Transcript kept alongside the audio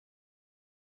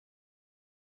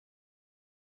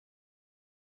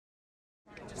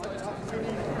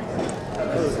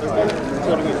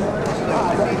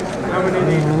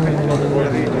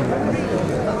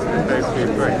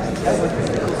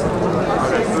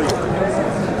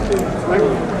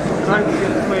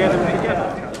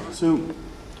So,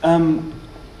 I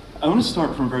want to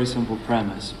start from a very simple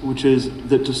premise, which is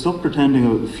that to stop pretending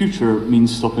about the future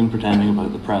means stopping pretending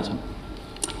about the present.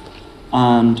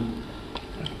 And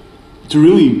to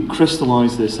really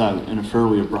crystallize this out in a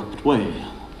fairly abrupt way,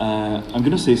 I'm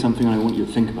going to say something and I want you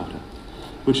to think about it,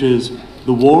 which is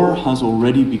the war has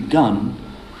already begun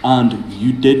and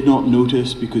you did not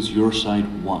notice because your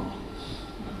side won.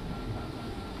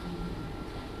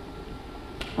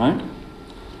 Right?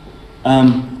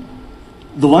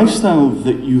 The lifestyle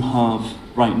that you have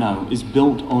right now is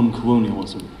built on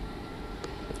colonialism.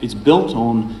 It's built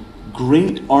on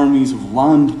great armies of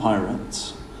land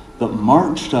pirates that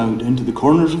marched out into the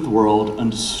corners of the world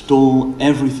and stole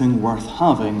everything worth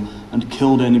having and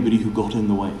killed anybody who got in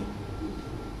the way.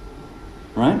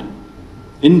 Right?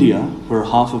 India, where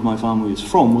half of my family is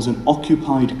from, was an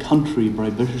occupied country by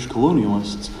British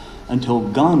colonialists until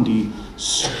Gandhi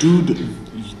stood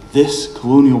this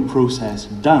colonial process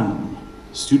down,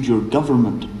 stood your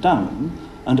government down,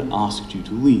 and asked you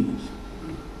to leave.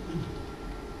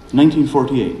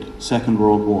 1948, Second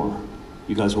World War.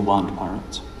 You guys were land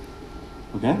pirates.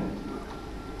 Okay?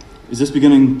 Is this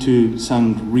beginning to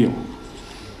sound real?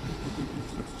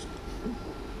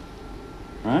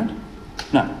 Right?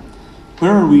 Now,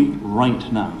 where are we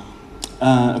right now?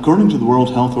 According to the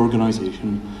World Health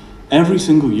Organization, every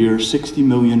single year 60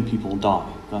 million people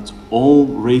die. That's all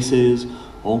races,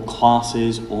 all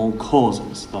classes, all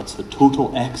causes. That's the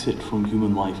total exit from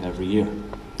human life every year.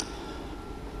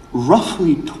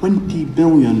 Roughly 20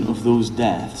 billion of those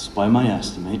deaths, by my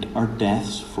estimate, are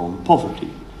deaths from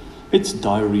poverty. It's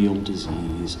diarrheal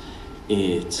disease,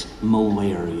 it's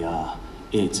malaria,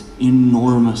 it's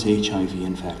enormous HIV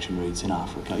infection rates in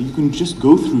Africa. You can just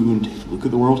go through and take a look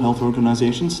at the World Health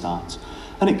Organization stats,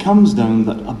 and it comes down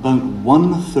that about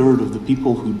 1/3 of the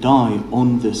people who die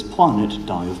on this planet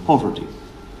die of poverty.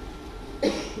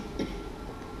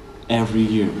 Every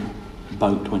year,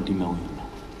 about 20 million.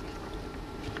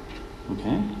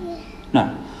 Okay?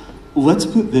 Now, let's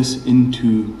put this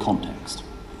into context.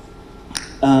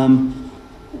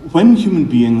 When human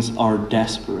beings are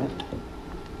desperate,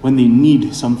 when they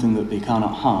need something that they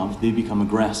cannot have, they become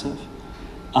aggressive.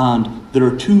 And there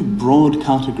are two broad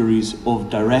categories of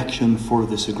direction for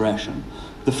this aggression.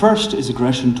 The first is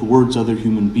aggression towards other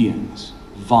human beings,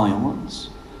 violence,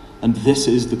 and this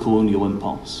is the colonial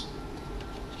impulse.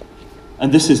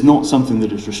 And this is not something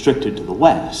that is restricted to the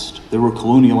West. There were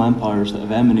colonial empires that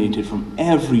have emanated from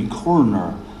every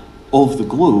corner of the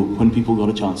globe when people got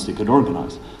a chance to get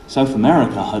organized. South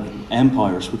America had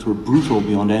empires which were brutal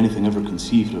beyond anything ever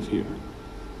conceived of here.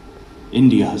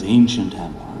 India has ancient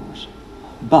empires.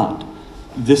 But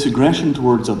this aggression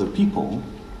towards other people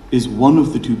is one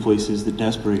of the two places that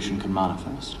desperation can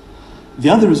manifest. The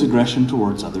other is aggression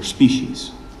towards other species,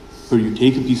 where you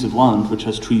take a piece of land which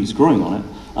has trees growing on it,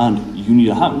 and you need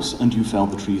a house, and you fell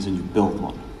the trees and you build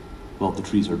one. Well, the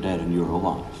trees are dead and you're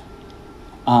alive.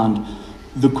 And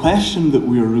the question that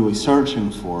we are really searching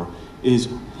for is,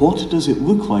 what does it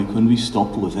look like when we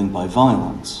stop living by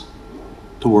violence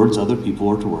towards other people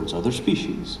or towards other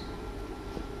species?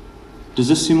 Does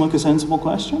this seem like a sensible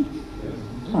question? Yes.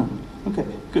 Oh, okay,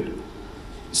 good.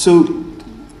 So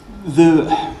the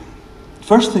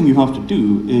first thing you have to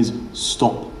do is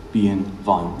stop being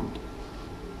violent.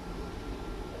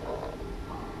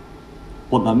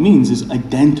 What that means is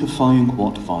identifying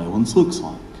what violence looks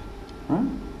like, right?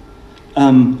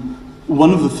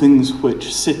 One of the things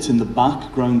which sits in the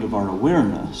background of our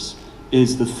awareness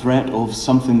is the threat of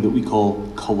something that we call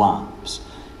collapse.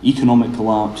 Economic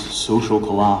collapse, social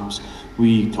collapse.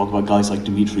 We talk about guys like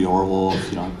Dmitry Orlov,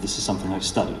 this is something I've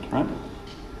studied, right?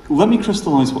 Let me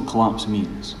crystallize what collapse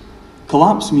means.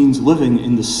 Collapse means living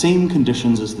in the same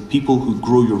conditions as the people who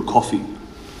grow your coffee.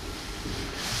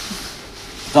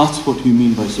 That's what we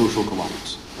mean by social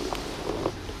collapse.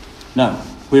 Now,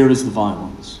 where is the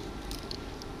violence?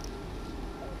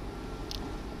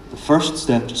 The first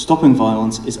step to stopping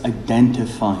violence is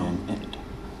identifying it.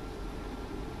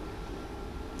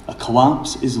 A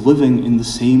collapse is living in the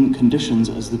same conditions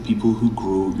as the people who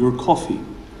grow your coffee.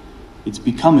 It's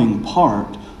becoming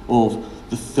part of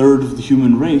the third of the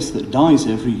human race that dies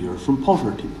every year from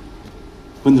poverty.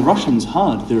 When the Russians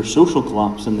had their social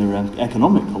collapse and their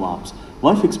economic collapse,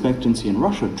 life expectancy in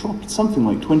Russia dropped something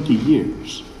like 20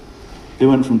 years. They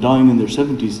went from dying in their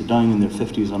 70s to dying in their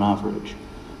 50s on average.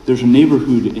 There's a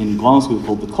neighbourhood in Glasgow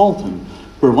called the Calton,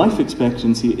 where life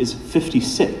expectancy is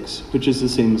 56, which is the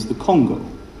same as the Congo.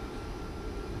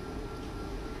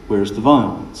 Where's the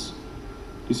violence?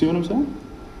 Do you see what I'm saying?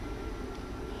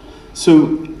 So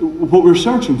what we're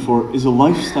searching for is a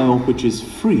lifestyle which is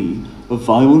free of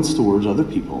violence towards other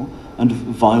people and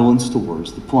violence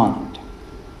towards the planet.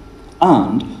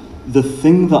 And the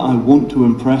thing that I want to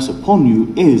impress upon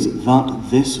you is that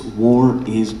this war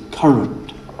is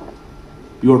current.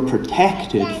 You are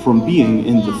protected from being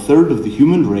in the third of the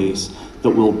human race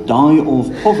that will die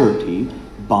of poverty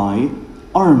by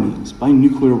armies, by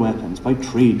nuclear weapons, by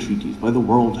trade treaties, by the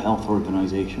World Health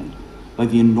Organization, by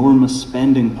the enormous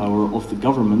spending power of the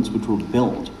governments which were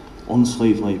built on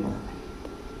slave labor.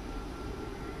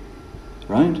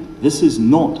 Right? This is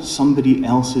not somebody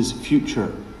else's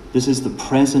future. This is the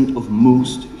present of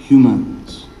most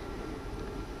humans.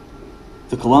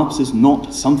 The collapse is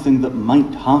not something that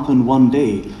might happen one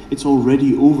day. It's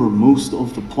already over most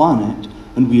of the planet,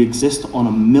 and we exist on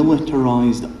a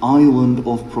militarized island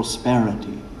of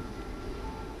prosperity.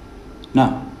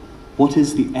 Now, what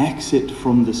is the exit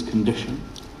from this condition?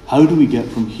 How do we get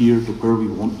from here to where we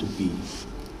want to be?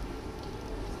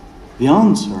 The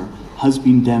answer has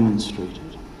been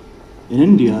demonstrated. In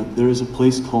India, there is a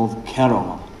place called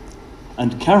Kerala,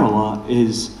 and Kerala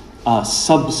is a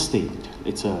sub-state.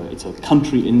 It's a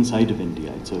country inside of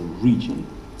India. It's a region.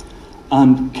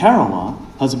 And Kerala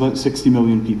has about 60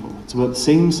 million people. It's about the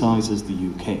same size as the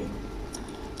UK.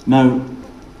 Now,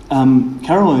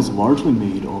 Kerala is largely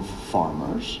made of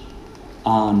farmers,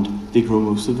 and they grow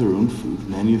most of their own food.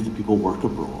 Many of the people work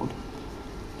abroad.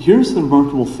 Here's the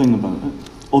remarkable thing about it.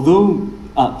 Although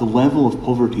at the level of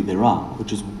poverty they're at,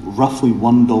 which is roughly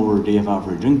 $1 a day of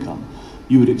average income,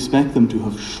 you would expect them to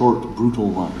have short, brutal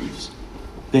lives.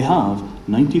 They have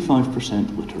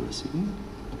 95% literacy.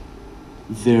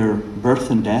 Their birth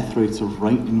and death rates are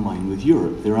right in line with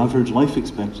Europe. Their average life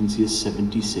expectancy is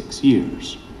 76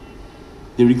 years.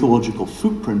 Their ecological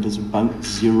footprint is about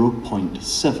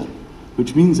 0.7,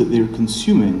 which means that they're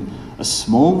consuming a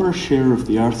smaller share of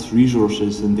the Earth's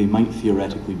resources than they might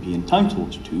theoretically be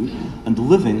entitled to, and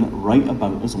living right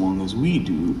about as long as we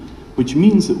do, which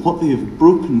means that what they have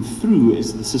broken through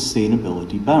is the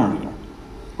sustainability barrier,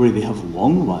 where they have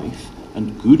long life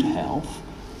and good health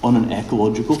on an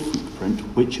ecological footprint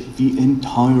which the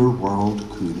entire world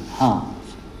could have.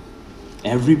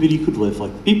 Everybody could live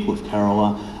like the people of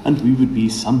Kerala, and we would be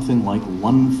something like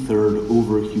one-third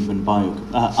under human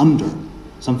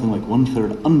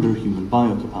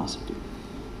biocapacity.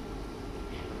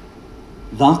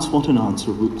 That's what an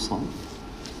answer looks like.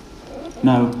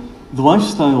 Now, the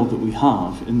lifestyle that we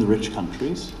have in the rich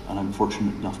countries, and I'm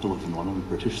fortunate enough to live in one, I'm a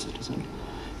British citizen,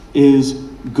 is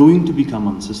going to become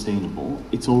unsustainable.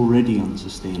 It's already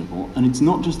unsustainable, and it's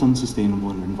not just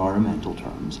unsustainable in environmental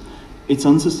terms, it's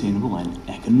unsustainable in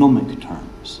economic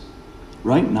terms.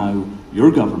 Right now,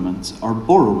 your governments are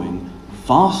borrowing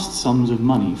vast sums of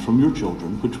money from your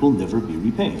children which will never be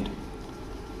repaid.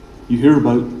 You hear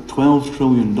about $12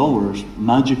 trillion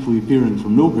magically appearing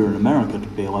from nowhere in America to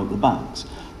bail out the banks.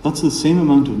 That's the same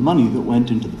amount of money that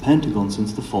went into the Pentagon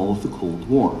since the fall of the Cold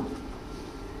War.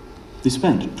 They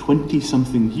spent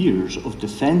 20-something years of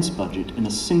defense budget in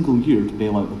a single year to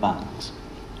bail out the banks.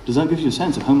 Does that give you a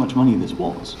sense of how much money this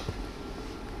was?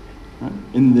 Right?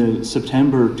 In the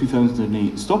September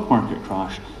 2008 stock market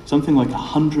crash, something like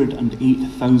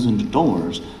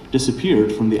 $108,000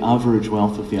 disappeared from the average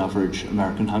wealth of the average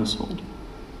American household.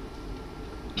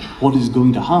 What is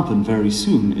going to happen very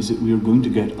soon is that we are going to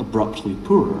get abruptly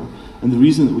poorer, and the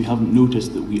reason that we haven't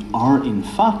noticed that we are in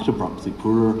fact abruptly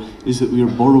poorer is that we are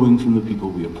borrowing from the people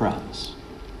we oppress.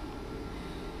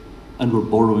 And we're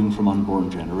borrowing from unborn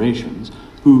generations,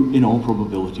 who in all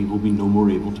probability will be no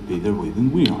more able to pay their way than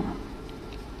we are.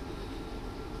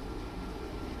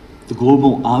 The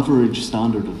global average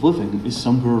standard of living is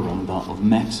somewhere around that of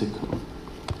Mexico.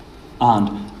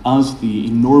 And as the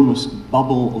enormous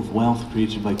bubble of wealth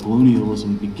created by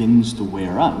colonialism begins to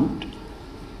wear out,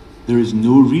 there is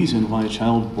no reason why a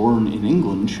child born in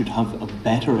England should have a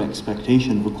better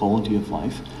expectation of a quality of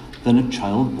life than a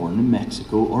child born in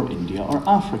Mexico or India or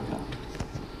Africa.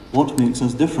 What makes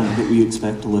us different that we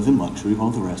expect to live in luxury while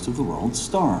the rest of the world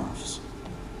starves?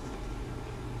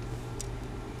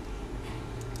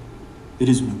 It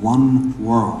is one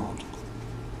world.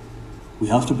 We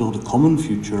have to build a common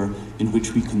future in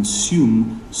which we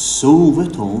consume so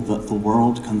little that the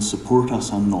world can support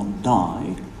us and not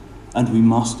die, and we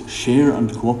must share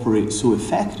and cooperate so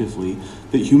effectively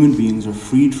that human beings are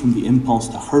freed from the impulse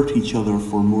to hurt each other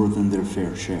for more than their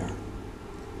fair share.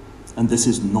 And this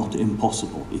is not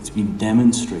impossible. It's been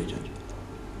demonstrated.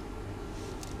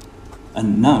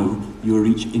 And now you are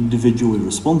each individually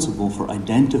responsible for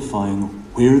identifying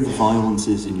where the violence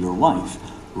is in your life,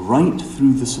 right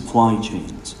through the supply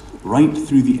chains, right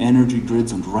through the energy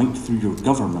grids, and right through your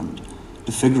government,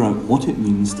 to figure out what it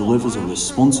means to live as a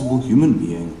responsible human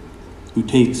being who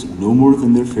takes no more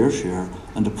than their fair share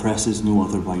and oppresses no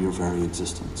other by your very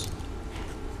existence.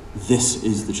 This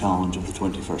is the challenge of the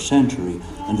 21st century,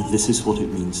 and this is what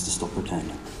it means to stop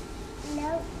pretending.